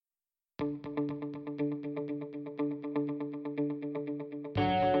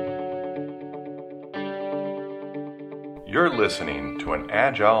You're listening to an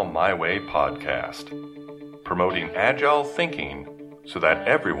Agile My Way podcast, promoting agile thinking so that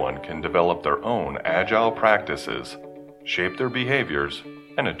everyone can develop their own agile practices, shape their behaviors,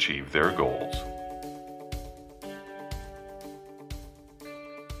 and achieve their goals.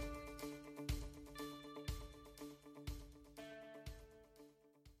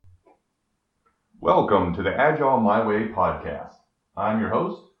 Welcome to the Agile My Way podcast. I'm your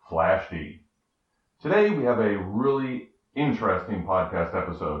host, Flash D. Today we have a really interesting podcast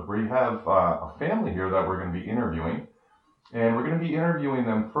episode. We have a family here that we're going to be interviewing, and we're going to be interviewing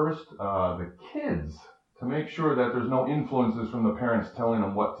them first, the kids, to make sure that there's no influences from the parents telling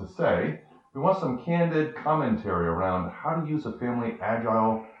them what to say. We want some candid commentary around how to use a family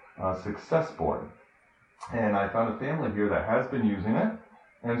agile success board. And I found a family here that has been using it.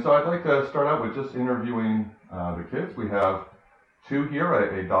 And so I'd like to start out with just interviewing the kids. We have two here,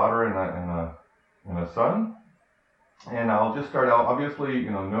 a daughter and a son. And I'll just start out, obviously,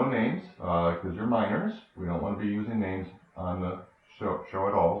 no names, because you're minors. We don't want to be using names on the show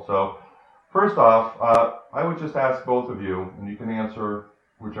at all. So first off, I would just ask both of you, and you can answer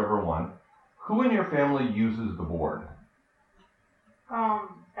whichever one. Who in your family uses the board?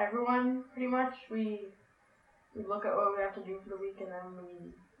 Everyone, pretty much. We look at what we have to do for the week, and then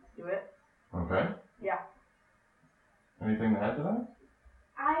we do it. Okay. Yeah. Anything to add to that?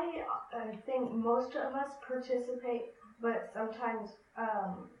 I think most of us participate, but sometimes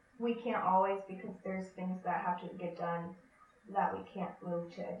we can't always because there's things that have to get done that we can't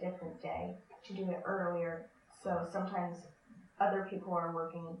move to a different day to do it earlier. So sometimes other people are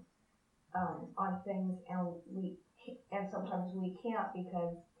working on things, and sometimes we can't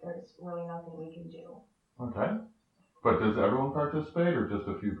because there's really nothing we can do. Okay. But does everyone participate or just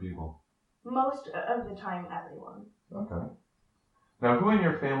a few people? Most of the time, everyone. Okay. Now, who in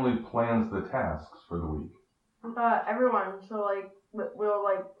your family plans the tasks for the week? Everyone. So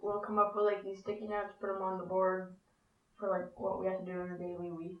we'll come up with these sticky notes, put them on the board for what we have to do in a daily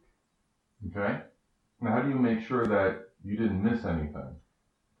week. Okay. Now, how do you make sure that you didn't miss anything?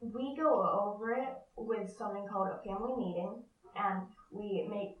 We go over it with something called a family meeting, and we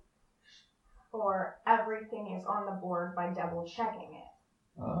make sure everything is on the board by double checking it.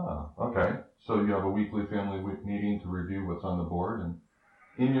 Ah, okay. So you have a weekly family meeting to review what's on the board, and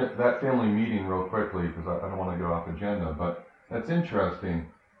in that family meeting, real quickly, because I don't want to go off agenda, but that's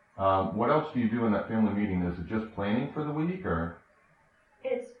interesting. What else do you do in that family meeting? Is it just planning for the week, or?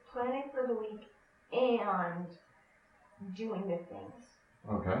 It's planning for the week and doing the things.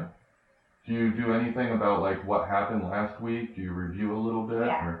 Okay. Do you do anything about what happened last week? Do you review a little bit?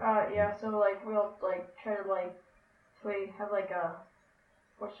 Yeah. Or? Yeah. So we'll try to so we have a,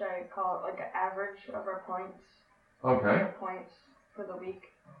 what should I call it? An average of our points. Okay. We have points for the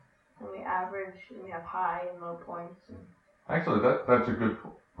week, and we average, and we have high and low points. Actually, that's a good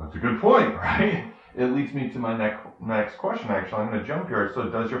point, right? It leads me to my next question. Actually, I'm going to jump here. So,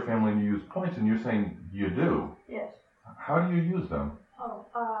 does your family use points? And you're saying you do. Yes. How do you use them?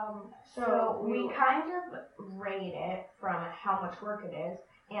 So we kind of rate it from how much work it is,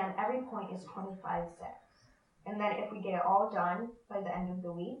 and every point is 25 cents. And then if we get it all done by the end of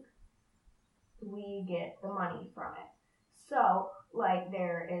the week, we get the money from it. So,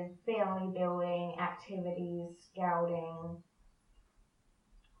 there is family building, activities, scouting,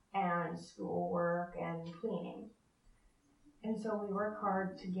 and schoolwork, and cleaning. And so we work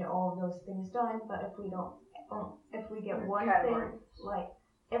hard to get all of those things done, but if we get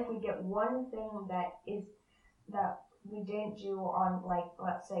one thing that we didn't do on,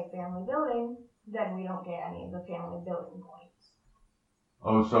 let's say, family building, then we don't get any of the family building points.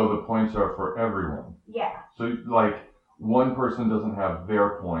 Oh, so the points are for everyone. Yeah. So, one person doesn't have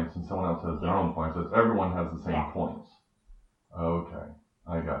their points and someone else has their own points. It's everyone has the same points. Okay,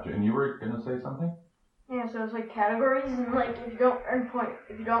 I got you. And you were going to say something? Yeah, so it's categories, and if you don't earn points,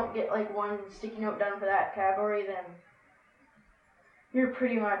 if you don't get one sticky note done for that category, then you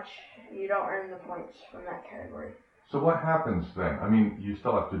don't earn the points from that category. So what happens then? I mean, you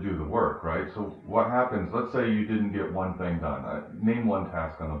still have to do the work, right? So what happens? Let's say you didn't get one thing done. Name one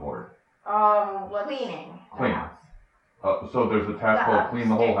task on the board. Cleaning. Clean. So there's a task called clean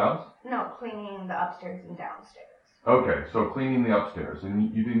the whole house? No, cleaning the upstairs and downstairs. Okay, so cleaning the upstairs,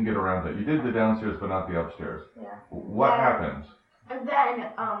 and you didn't get around that. You did the downstairs, but not the upstairs. Yeah. What happens? And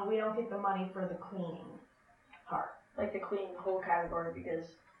then we don't get the money for the cleaning part. The cleaning the whole category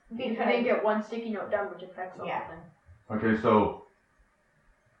because you didn't get one sticky note done, which affects the whole thing. Okay, so,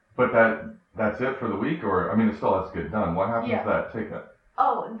 but that's it for the week, or, it still has to get done. What happens to that ticket?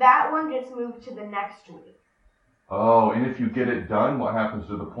 Oh, that one gets moved to the next week. Oh, and if you get it done, what happens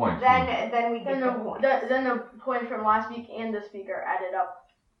to the points? Then we get Then the points. then the points from last week and this week are added up.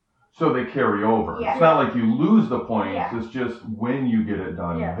 So they carry over. Yeah. It's not like you lose the points. Yeah. It's just when you get it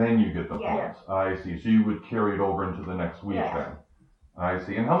done, Yeah. then you get the Yeah. points. I see. So you would carry it over into the next week Yeah. then. I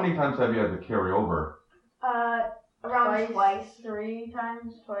see. And how many times have you had to carry over? Around twice. 3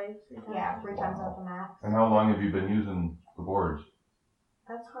 times, twice. 3 times. Yeah, 3 times at the max. And how long have you been using the boards?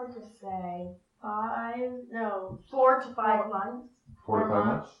 That's hard to say. 4 to 5 months. 4 to 5 4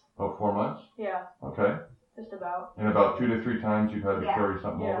 months? About 4 months? Yeah, Okay. just about. And about 2 to 3 times you've had to Yeah. carry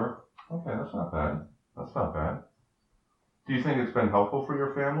something Yeah. over? Okay, that's not bad. That's not bad. Do you think it's been helpful for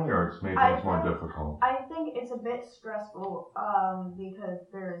your family or it's made things more difficult? I think it's a bit stressful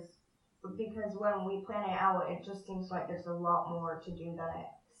because when we plan it out, it just seems like there's a lot more to do than it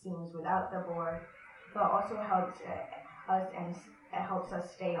seems without the board. But also helps it helps us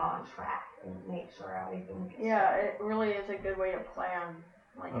stay on track and make sure everything gets Yeah, it really is a good way to plan,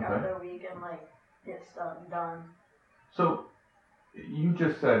 like, Okay. out the week and, like, get stuff done. So you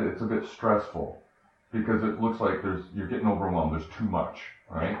just said it's a bit stressful because it looks like you're getting overwhelmed. There's too much,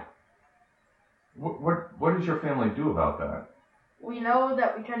 right? What does your family do about that? We know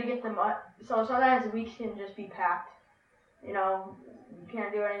that we try to get them up, so sometimes weeks can just be packed. You know, you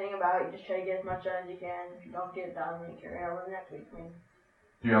can't do anything about it, you just try to get as much done as you can. If you don't get it done, then you carry it over the next week. I mean,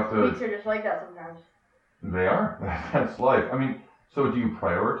 Do you have to? weeks are just like that sometimes. They are. That's life. I mean, so do you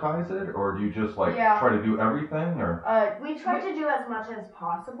prioritize it, or do you just Yeah. try to do everything, or? We try to do as much as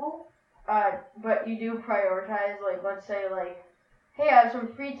possible. But you do prioritize, like, let's say, like, hey, I have some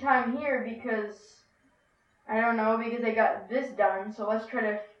free time here because, I don't know, because I got this done, so let's try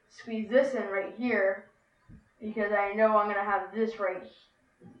to squeeze this in right here, because I know I'm going to have this right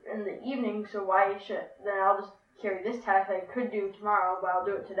in the evening, so then I'll just carry this task I could do tomorrow, but I'll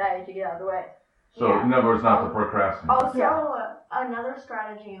do it today to get out of the way. So Yeah. in other words, not to procrastinate. Also, Yeah. another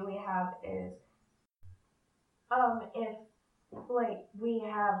strategy we have is, if, like, we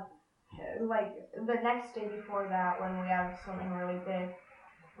have, like, the next day before that when we have something really big,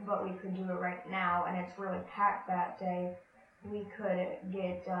 but we could do it right now, and it's really packed that day, we could get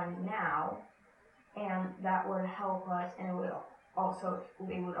it done now, and that would help us, and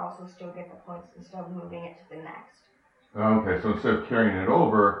we would also still get the points instead of moving it to the next. Okay, so instead of carrying it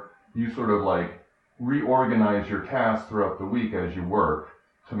over, you sort of reorganize your tasks throughout the week as you work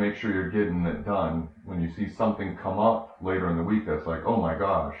to make sure you're getting it done. When you see something come up later in the week that's like, oh my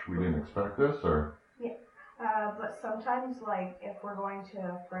gosh, we didn't expect this, or? But sometimes, like, if we're going to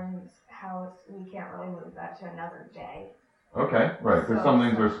a friend's house, we can't really move that to another day. Okay, right, because So- some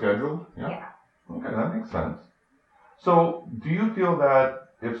things are scheduled, yeah? Yeah. Okay, that makes sense. So, do you feel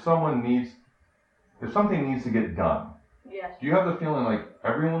that if something needs to get done, Yes. do you have the feeling like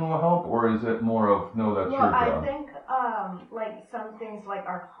everyone will help, or is it more of, no, that's Well, your I job? think, like, some things like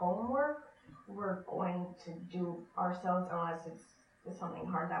our homework, we're going to do ourselves unless it's something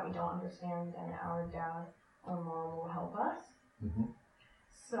hard that we don't understand, and our dad or mom will help us. Mhm.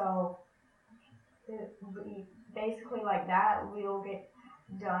 So, basically like that, we'll get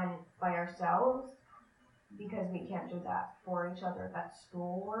done by ourselves because we can't do that for each other. That's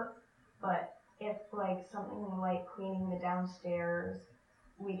schoolwork. But if, like, something like cleaning the downstairs,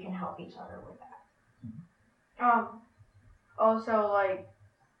 we can help each other with that. Also, like,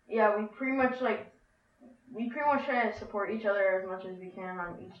 yeah, we pretty much try to support each other as much as we can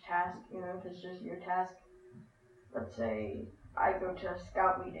on each task, you know, if it's just your task. Let's say I go to a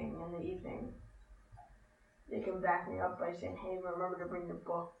scout meeting in the evening. They can back me up by saying, hey, remember to bring your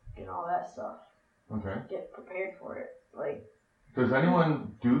book and all that stuff. Okay. Get prepared for it. Like, Does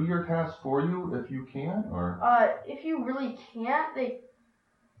anyone do your tasks for you if you can't, or? if you really can't,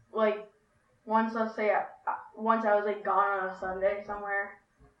 once I was, like, gone on a Sunday somewhere,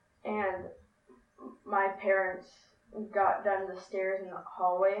 and my parents got done the stairs in the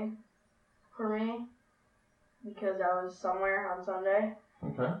hallway for me, because I was somewhere on Sunday,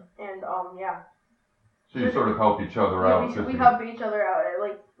 Okay. and, yeah. So you sort of help each other Yeah, out. we just to help each other out.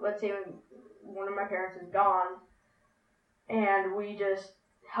 Like, let's say when one of my parents is gone, and we just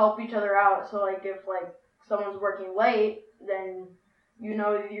help each other out. So, like, if, like, someone's working late, then you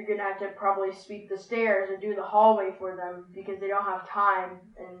know that you're gonna have to probably sweep the stairs or do the hallway for them because they don't have time.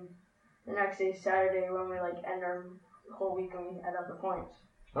 And the next day is Saturday when we, like, end our whole week and we add up the points.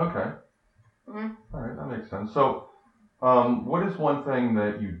 Okay. Mhm. All right, that makes sense. So, what is one thing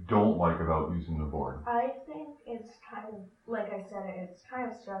that you don't like about using the board? I think it's kind of, like I said, it's kind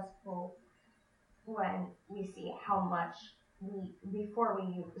of stressful when we see how much before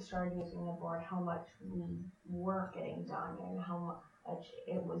we started using the board, how much we weren't getting done and much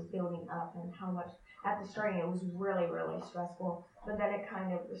it was building up and how much at the starting it was really, really stressful. But then it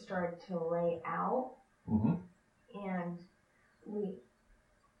kind of started to lay out, Mm-hmm. and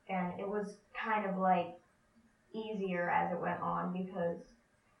it was kind of like easier as it went on because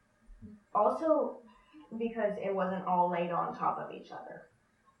it wasn't all laid on top of each other.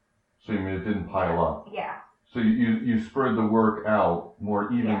 So you mean it didn't pile up? Yeah. So you spread the work out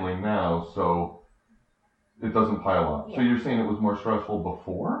more evenly now, so it doesn't pile up. Yeah. So you're saying it was more stressful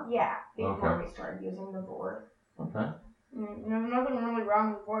before? Yeah, before Okay. we started using the board. Okay. There's nothing really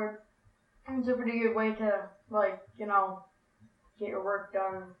wrong with board. It's a pretty good way to, get your work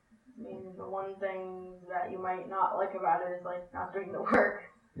done. I mean, the one thing that you might not like about it is, not doing the work.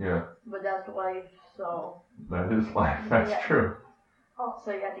 Yeah, But that's life, so that is life. That's Yeah. true.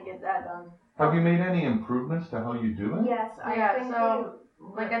 so you have to get that done. Have you made any improvements to how you do it? Yes, I Yeah, think so,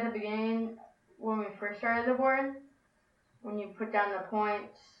 at the beginning, when we first started the board, when you put down the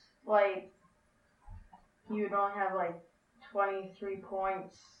points, you would only have 23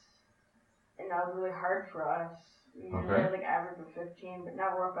 points, and that was really hard for us. We usually Okay. had average of 15, but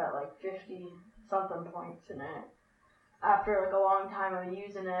now we're up at 50 something points in it. After a long time of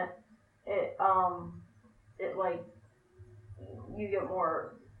using it, you get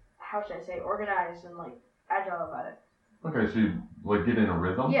more, how should I say, organized and agile about it. Okay, so you get in a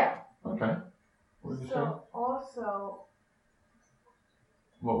rhythm? Yeah. Okay. What did you say? So also,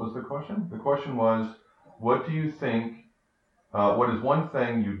 What was the question? The question was, what do you think, what is one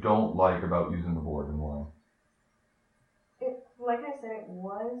thing you don't like about using the board and why? like I said, it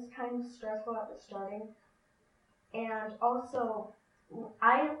was kind of stressful at the starting. And also,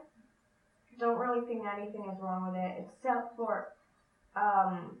 I don't really think anything is wrong with it, except for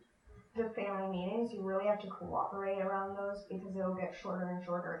the family meetings. You really have to cooperate around those because it'll get shorter and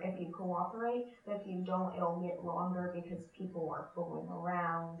shorter if you cooperate. But if you don't, it'll get longer because people are fooling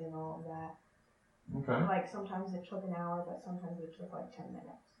around and all of that. Okay. Sometimes it took an hour, but sometimes it took 10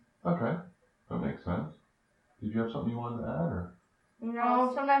 minutes. Okay. That makes sense. Did you have something you wanted to add, or?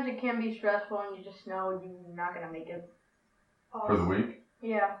 Sometimes it can be stressful and you just know you're not going to make it. For the week?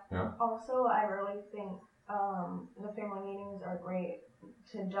 Yeah. Also, I really think the family meetings are great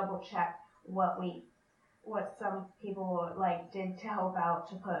to double check what some people did to help out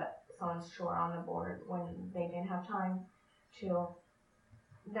to put someone's chore on the board when they didn't have time to.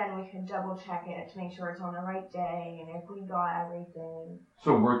 Then we can double check it to make sure it's on the right day and if we got everything.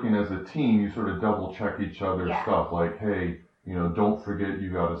 So working as a team, you sort of double check each other's Yeah. stuff, hey, don't forget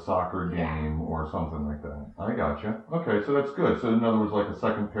you got a soccer Yeah. game or something like that. I gotcha. Okay, so that's good. So in other words, a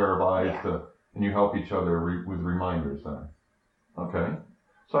second pair of eyes Yeah. and you help each other with reminders then. Okay.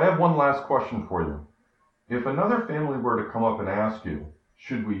 So I have one last question for you. If another family were to come up and ask you,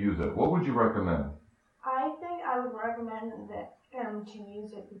 should we use it, what would you recommend? I think I would recommend to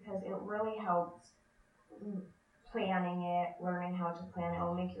use it because it really helps planning it, learning how to plan it. It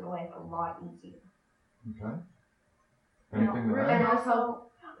will make your life a lot easier. Okay. Anything to really add? And also,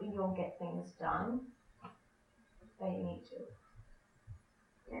 you'll get things done that you need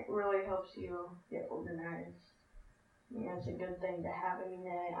to. It really helps you get organized. It's a good thing to have.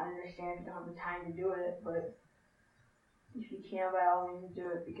 I understand if you don't have the time to do it, but if you can, by all means do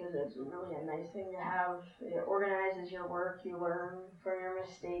it because it's really a nice thing to have. It organizes your work, you learn from your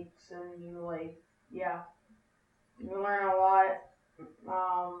mistakes, and you learn a lot.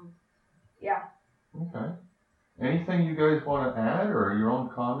 Okay. Anything you guys want to add or your own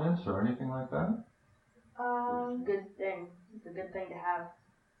comments or anything like that? It's a good thing. It's a good thing to have.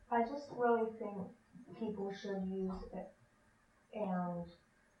 I just really think people should use it, and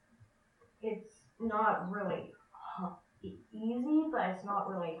it's not really easy, but it's not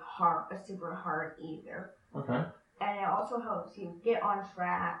really super hard either. Okay. And it also helps you get on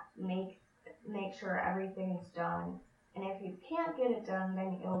track, make sure everything's done. And if you can't get it done,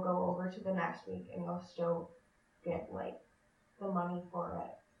 then you'll go over to the next week and you'll still get the money for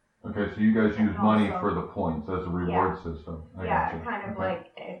it. Okay, so you guys And use money also- for the points as a reward system. I Yeah, gotcha. kind of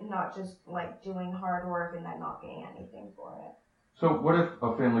Okay. not just doing hard work and then not getting anything for it. So what if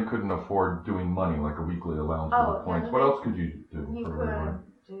a family couldn't afford doing money, like a weekly allowance for the points? then What else could you do You for a reward?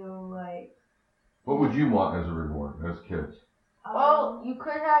 could do What would you want as a reward as kids? Well, you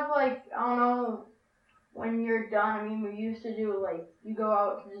could have I don't know, when you're done. We used to do you go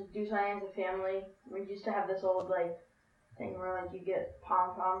out to just do something as a family. We used to have this old thing where you get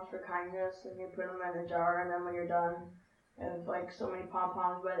pom-poms for kindness and you put them in a jar, and then when you're done, and so many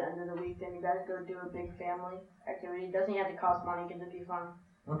pom-poms by the end of the week, then you guys go do a big family activity. It doesn't have to cost money, it can just be fun.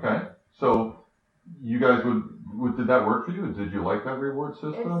 Okay, so you guys would did that work for you? Did you like that reward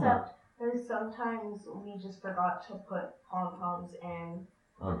system? Except Because sometimes we just forgot to put pom-poms in,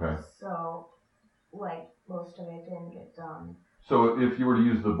 Okay. so like most of it didn't get done. So if you were to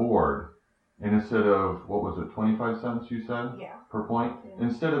use the board, and instead of, what was it, 25 cents you said? Yeah. Per point? Yeah.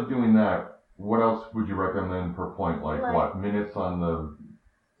 Instead of doing that, what else would you recommend per point? Like Like- what, minutes on the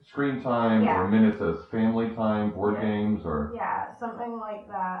screen time, Yeah. or minutes as family time, board Yeah. games, or? Yeah, something like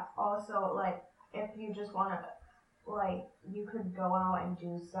that. Also, like, if you just want to, like, you could go out and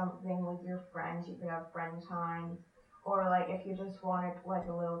do something with your friends. You could have friend time. Or, like, if you just wanted, like,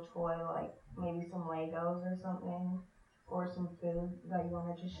 a little toy, like, maybe some Legos or something. Or some food that you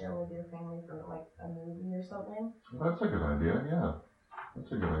wanted to share with your family for, like, a movie or something. That's a good idea, yeah.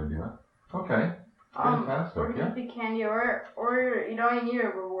 That's a good idea. Okay, fantastic, Or yeah. just be candy, or you don't even need a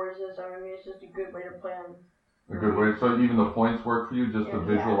reward system. I mean, it's just a good way to plan. A good way, so even the points work for you, just to Yeah.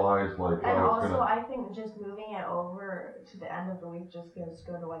 visualize, like, And oh, it's also, gonna... I think just moving it over to the end of the week just feels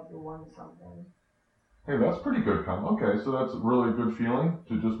good, like you won something. Hey, that's pretty good, okay, so that's a really good feeling,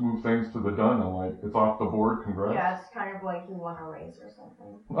 to just move things to the done, and like, it's off the board, congrats. Yeah, it's kind of like you won a race or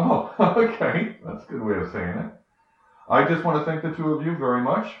something. Oh, okay. That's a good way of saying it. I just want to thank the two of you very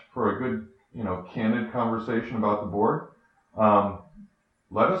much for a good, candid conversation about the board.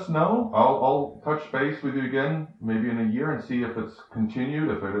 Let us know. I'll touch base with you again, maybe in a year, and see if it's continued,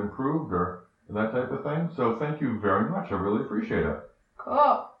 if it improved, or that type of thing. So thank you very much. I really appreciate it.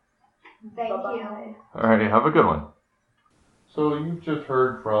 Cool. Thank Bye-bye. you. All righty. Have a good one. So you've just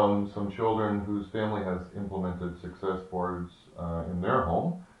heard from some children whose family has implemented success boards in their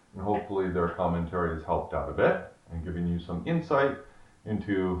home, and hopefully their commentary has helped out a bit and given you some insight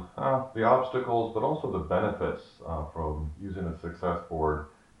into the obstacles, but also the benefits from using a success board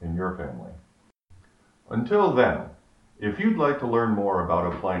in your family. Until then, if you'd like to learn more about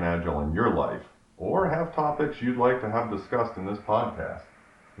applying Agile in your life, or have topics you'd like to have discussed in this podcast,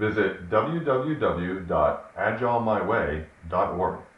 visit www.agilemyway.org.